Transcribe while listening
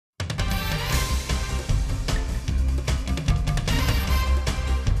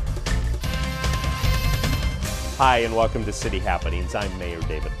Hi, and welcome to City Happenings. I'm Mayor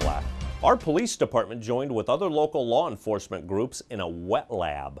David Black. Our police department joined with other local law enforcement groups in a wet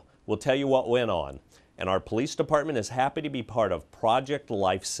lab. We'll tell you what went on. And our police department is happy to be part of Project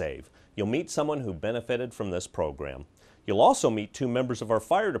Lifesave. You'll meet someone who benefited from this program. You'll also meet two members of our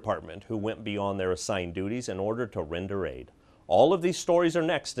fire department who went beyond their assigned duties in order to render aid. All of these stories are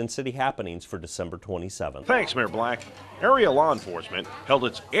next in City Happenings for December 27th. Thanks, Mayor Black. Area law enforcement held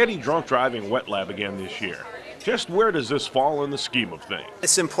its anti-drunk driving wet lab again this year. Just where does this fall in the scheme of things?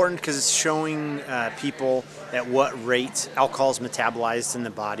 It's important because it's showing people at what rate alcohol is metabolized in the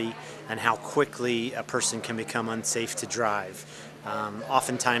body and how quickly a person can become unsafe to drive.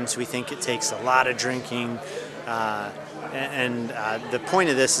 Oftentimes we think it takes a lot of drinking, and the point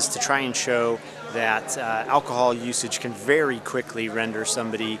of this is to try and show that alcohol usage can very quickly render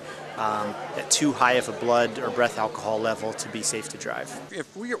somebody at too high of a blood or breath alcohol level to be safe to drive.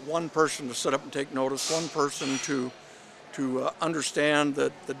 If we get one person to sit up and take notice, one person to understand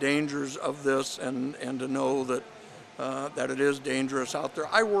that the dangers of this and to know that that it is dangerous out there.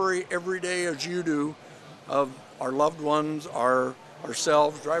 I worry every day, as you do, of our loved ones,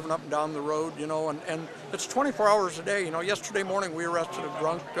 ourselves driving up and down the road, and it's 24 hours a day. Yesterday morning we arrested a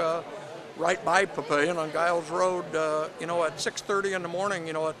drunk right by Papillion on Giles Road, at 6:30 in the morning,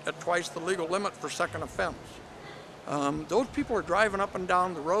 at twice the legal limit for second offense. Those people are driving up and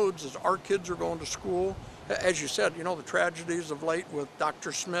down the roads as our kids are going to school. As you said, the tragedies of late with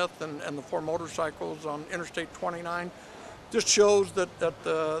Dr. Smith and the 4 motorcycles on Interstate 29 just shows that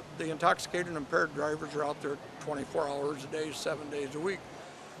the intoxicated and impaired drivers are out there 24 hours a day, 7 days a week.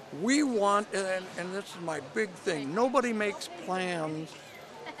 We want, and this is my big thing, nobody makes plans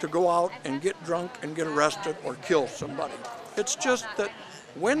to go out and get drunk and get arrested or kill somebody. It's just that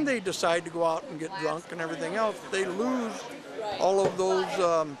when they decide to go out and get drunk and everything else, they lose all of those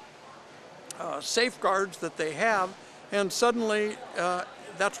safeguards that they have, and suddenly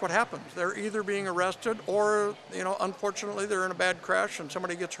that's what happens. They're either being arrested or, unfortunately they're in a bad crash and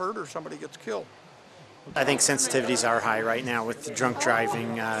somebody gets hurt or somebody gets killed. I think sensitivities are high right now with the drunk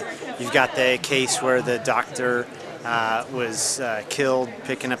driving. You've got the case where the doctor was killed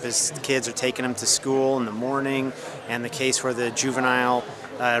picking up his kids or taking them to school in the morning, and the case where the juvenile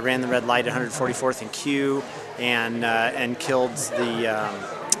ran the red light at 144th and Q and killed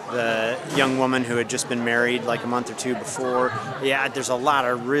the young woman who had just been married like a month or two before. Yeah, there's a lot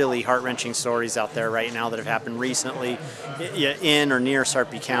of really heart-wrenching stories out there right now that have happened recently in or near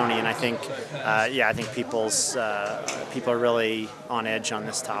Sarpy County, and I think people are really on edge on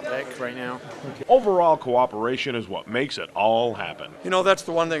this topic right now. Overall cooperation is what makes it all happen. That's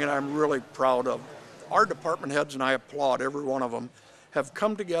the one thing that I'm really proud of. Our department heads, and I applaud every one of them, have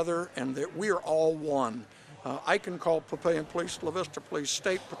come together and that we are all one. I can call Papillion Police, La Vista Police,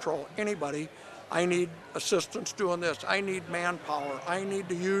 State Patrol, anybody. I need assistance doing this. I need manpower. I need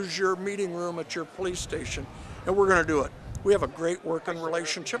to use your meeting room at your police station, and we're going to do it. We have a great working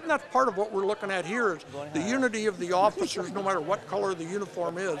relationship, and that's part of what we're looking at here is the unity of the officers, no matter what color the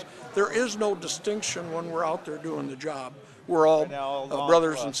uniform is. There is no distinction when we're out there doing the job. We're all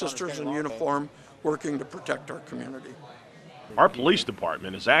brothers and sisters in uniform working to protect our community. Our police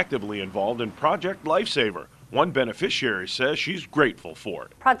department is actively involved in Project Lifesaver. One beneficiary says she's grateful for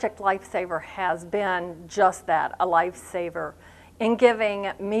it. Project Lifesaver has been just that, a lifesaver, in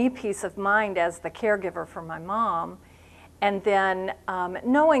giving me peace of mind as the caregiver for my mom, and then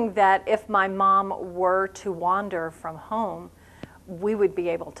knowing that if my mom were to wander from home, we would be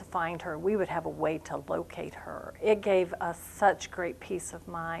able to find her. We would have a way to locate her. It gave us such great peace of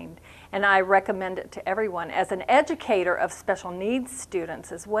mind, and I recommend it to everyone. As an educator of special needs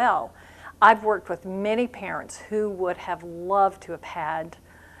students as well, I've worked with many parents who would have loved to have had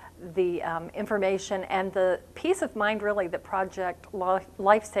the information and the peace of mind really that Project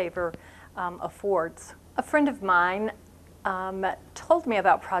Lifesaver affords. A friend of mine told me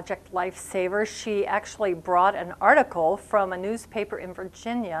about Project Lifesaver. She actually brought an article from a newspaper in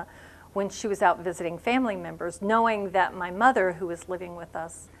Virginia when she was out visiting family members, knowing that my mother, who was living with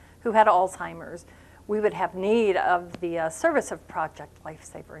us, who had Alzheimer's, we would have need of the service of Project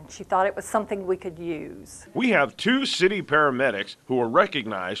Lifesaver, and she thought it was something we could use. We have 2 city paramedics who are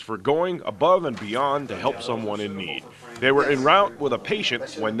recognized for going above and beyond to help someone in need. They were en route with a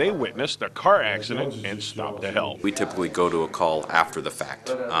patient when they witnessed a car accident and stopped to help. We typically go to a call after the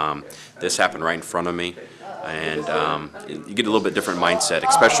fact. This happened right in front of me, and you get a little bit different mindset,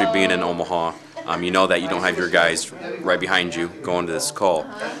 especially being in Omaha. You know that you don't have your guys right behind you going to this call.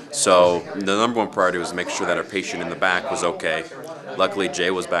 So the number one priority was to make sure that our patient in the back was okay. Luckily,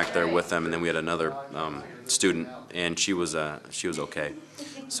 Jay was back there with them, and then we had another student, and she was okay.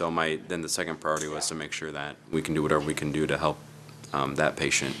 So then the second priority was to make sure that we can do whatever we can do to help that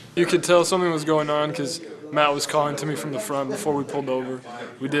patient. You could tell something was going on because Matt was calling to me from the front before we pulled over.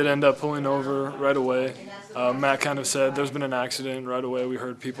 We did end up pulling over right away. Matt kind of said there's been an accident. Right away we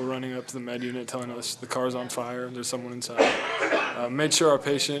heard people running up to the med unit telling us the car's on fire, there's someone inside. Made sure our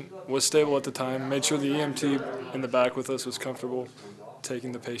patient was stable at the time, made sure the EMT in the back with us was comfortable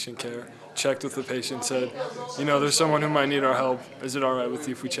taking the patient care. Checked with the patient, said, you know, there's someone who might need our help. Is it all right with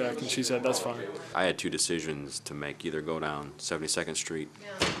you if we check? And she said, that's fine. I had two decisions to make, either go down 72nd Street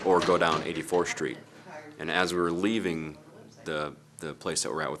or go down 84th Street. And as we were leaving the place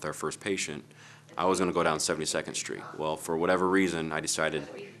that we're at with our first patient, I was going to go down 72nd Street. Well, for whatever reason, I decided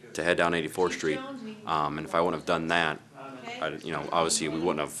to head down 84th Street. And if I wouldn't have done that, obviously we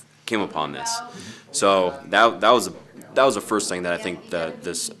wouldn't have came upon this. So that was the first thing that I think that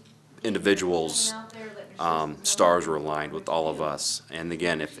this individual's stars were aligned with all of us. And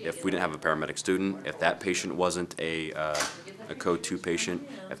again, if we didn't have a paramedic student, if that patient wasn't a Code 2 patient,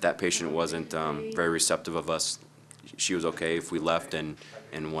 if that patient wasn't very receptive of us, she was okay if we left and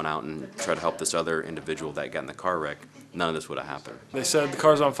went out and tried to help this other individual that got in the car wreck, none of this would have happened. They said the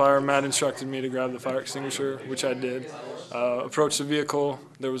car's on fire. Matt instructed me to grab the fire extinguisher, which I did. Approached the vehicle.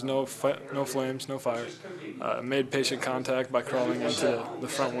 There was no flames, no fire. Made patient contact by crawling into the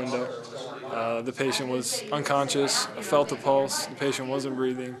front window. The patient was unconscious. I felt the pulse. The patient wasn't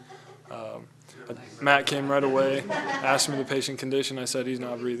breathing. Matt came right away, asked me the patient condition. I said he's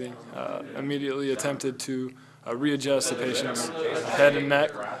not breathing. Immediately attempted to readjust the patient's head and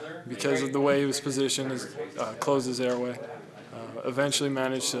neck because of the way he was positioned, closed his airway. Eventually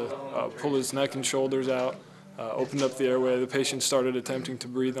managed to pull his neck and shoulders out, opened up the airway. The patient started attempting to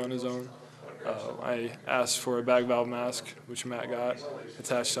breathe on his own. I asked for a bag valve mask, which Matt got,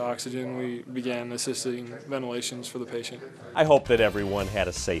 attached to oxygen. We began assisting ventilations for the patient. I hope that everyone had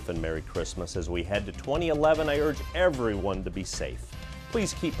a safe and Merry Christmas. As we head to 2011, I urge everyone to be safe.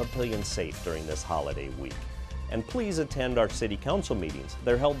 Please keep Papillion safe during this holiday week. And please attend our City Council meetings.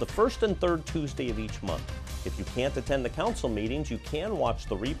 They're held the first and third Tuesday of each month. If you can't attend the council meetings, you can watch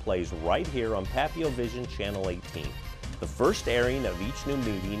the replays right here on Papio Vision Channel 18. The first airing of each new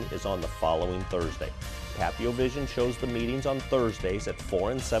meeting is on the following Thursday. Papio Vision shows the meetings on Thursdays at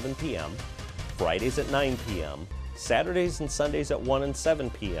 4 and 7 p.m., Fridays at 9 p.m., Saturdays and Sundays at 1 and 7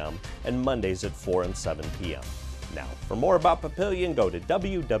 p.m., and Mondays at 4 and 7 p.m. Now, for more about Papillion, go to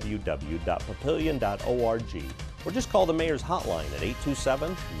www.papillion.org or just call the Mayor's Hotline at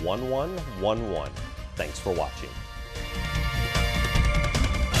 827-1111. Thanks for watching.